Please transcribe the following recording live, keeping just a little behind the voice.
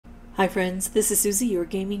Hi friends, this is Suzy, your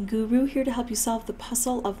gaming guru, here to help you solve the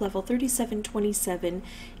puzzle of level 3727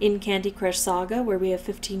 in Candy Crush Saga, where we have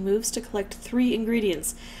 15 moves to collect 3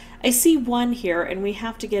 ingredients. I see one here, and we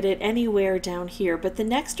have to get it anywhere down here, but the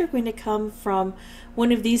next are going to come from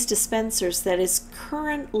one of these dispensers that is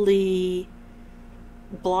currently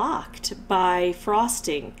blocked by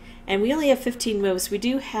frosting. And we only have 15 moves. We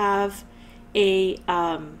do have a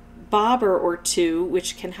bobber or two,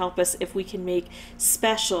 which can help us if we can make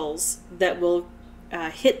specials that will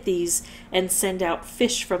hit these and send out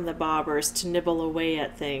fish from the bobbers to nibble away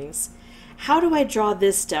at things. How do I draw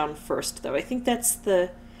this down first, though? I think that's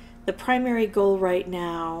the primary goal right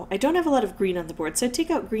now. I don't have a lot of green on the board, so I'd take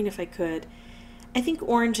out green if I could. I think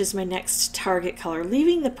orange is my next target color,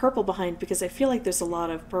 leaving the purple behind because I feel like there's a lot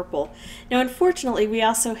of purple. Now, unfortunately, we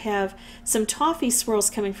also have some toffee swirls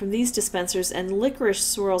coming from these dispensers and licorice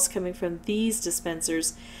swirls coming from these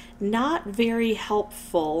dispensers. Not very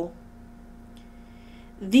helpful.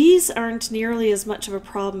 These aren't nearly as much of a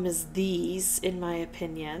problem as these, in my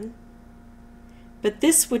opinion. But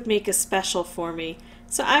this would make a special for me.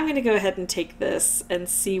 So I'm going to go ahead and take this and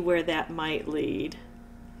see where that might lead.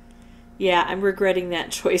 Yeah, I'm regretting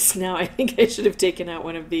that choice now. I think I should have taken out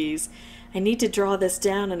one of these. I need to draw this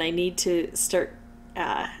down and I need to start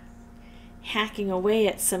hacking away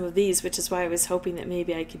at some of these, which is why I was hoping that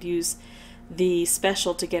maybe I could use the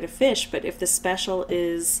special to get a fish. But if the special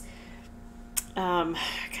is kind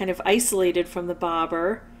of isolated from the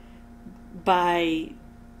bobber by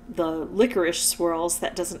the licorice swirls,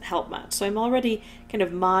 that doesn't help much. So I'm already kind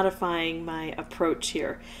of modifying my approach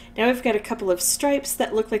here. Now I've got a couple of stripes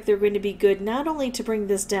that look like they're going to be good, not only to bring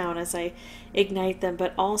this down as I ignite them,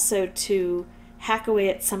 but also to hack away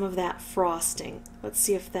at some of that frosting. Let's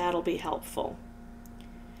see if that'll be helpful.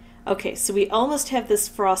 Okay, so we almost have this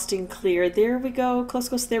frosting clear. There we go, close,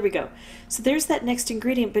 close, there we go. So there's that next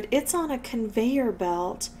ingredient, but it's on a conveyor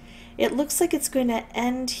belt. It looks like it's going to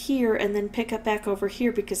end here and then pick up back over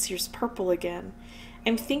here because here's purple again.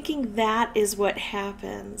 I'm thinking that is what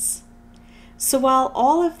happens. So while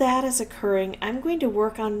all of that is occurring, I'm going to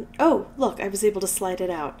work on... Oh, look, I was able to slide it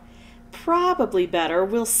out. Probably better.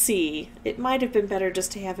 We'll see. It might have been better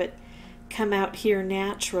just to have it come out here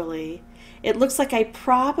naturally. It looks like I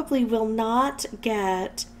probably will not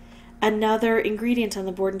get another ingredient on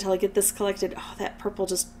the board until I get this collected. Oh, that purple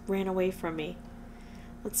just ran away from me.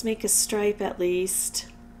 Let's make a stripe at least.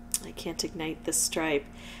 I can't ignite this stripe.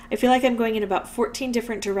 I feel like I'm going in about 14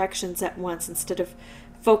 different directions at once instead of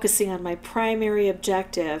focusing on my primary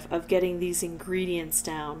objective of getting these ingredients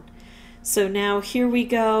down. So now here we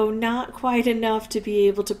go. Not quite enough to be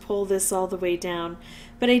able to pull this all the way down,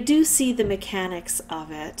 but I do see the mechanics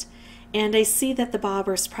of it. And I see that the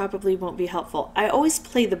bobbers probably won't be helpful. I always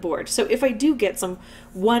play the board. So if I do get some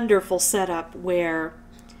wonderful setup where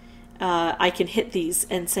I can hit these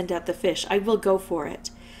and send out the fish, I will go for it.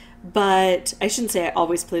 But I shouldn't say I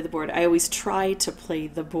always play the board. I always try to play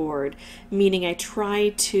the board, meaning I try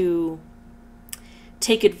to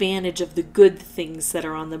take advantage of the good things that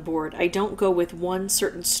are on the board. I don't go with one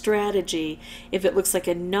certain strategy if it looks like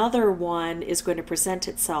another one is going to present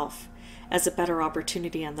itself as a better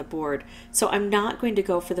opportunity on the board. So I'm not going to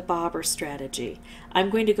go for the bobber strategy. I'm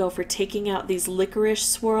going to go for taking out these licorice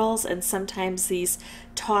swirls and sometimes these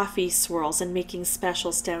toffee swirls and making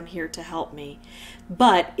specials down here to help me.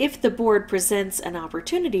 But if the board presents an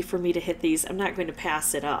opportunity for me to hit these, I'm not going to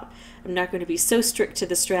pass it up. I'm not going to be so strict to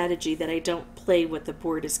the strategy that I don't play what the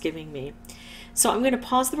board is giving me. So I'm going to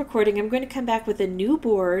pause the recording. I'm going to come back with a new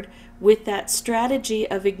board with that strategy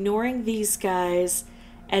of ignoring these guys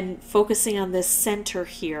and focusing on this center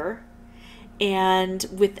here, and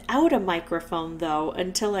without a microphone though,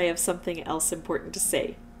 until I have something else important to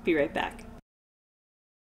say. Be right back.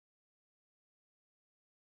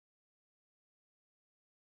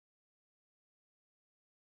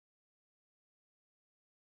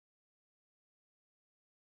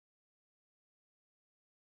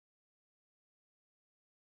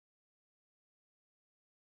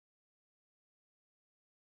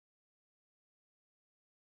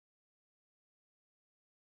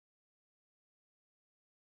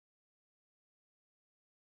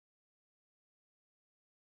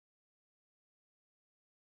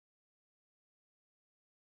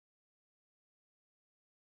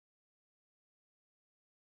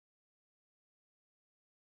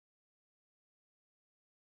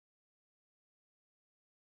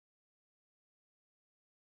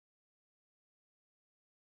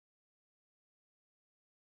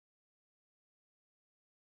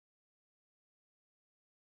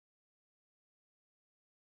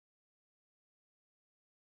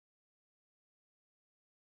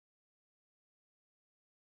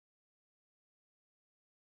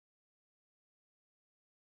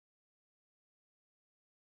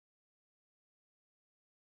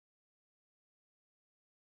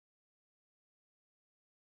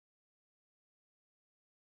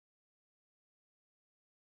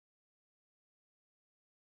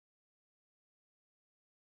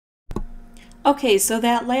 Okay, so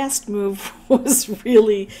that last move was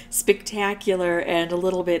really spectacular and a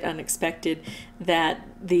little bit unexpected that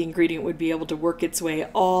the ingredient would be able to work its way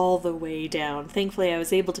all the way down. Thankfully, I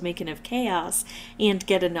was able to make enough chaos and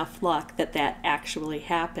get enough luck that that actually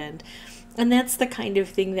happened. And that's the kind of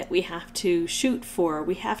thing that we have to shoot for.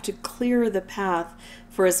 We have to clear the path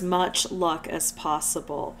for as much luck as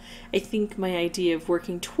possible. I think my idea of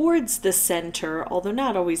working towards the center, although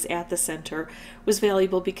not always at the center, was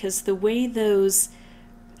valuable because the way those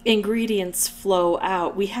ingredients flow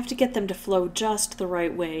out, we have to get them to flow just the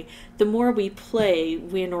right way. The more we play,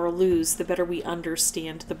 win or lose, the better we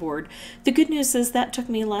understand the board. The good news is that took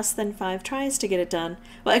me less than 5 tries to get it done.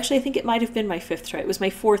 Well, actually, I think it might have been my 5th try. It was my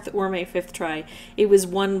 4th or my 5th try. It was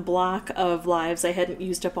one block of lives. I hadn't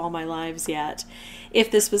used up all my lives yet. If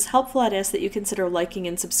this was helpful, I'd ask that you consider liking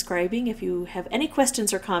and subscribing. If you have any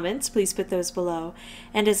questions or comments, please put those below.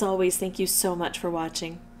 And as always, thank you so much for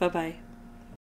watching. Bye-bye.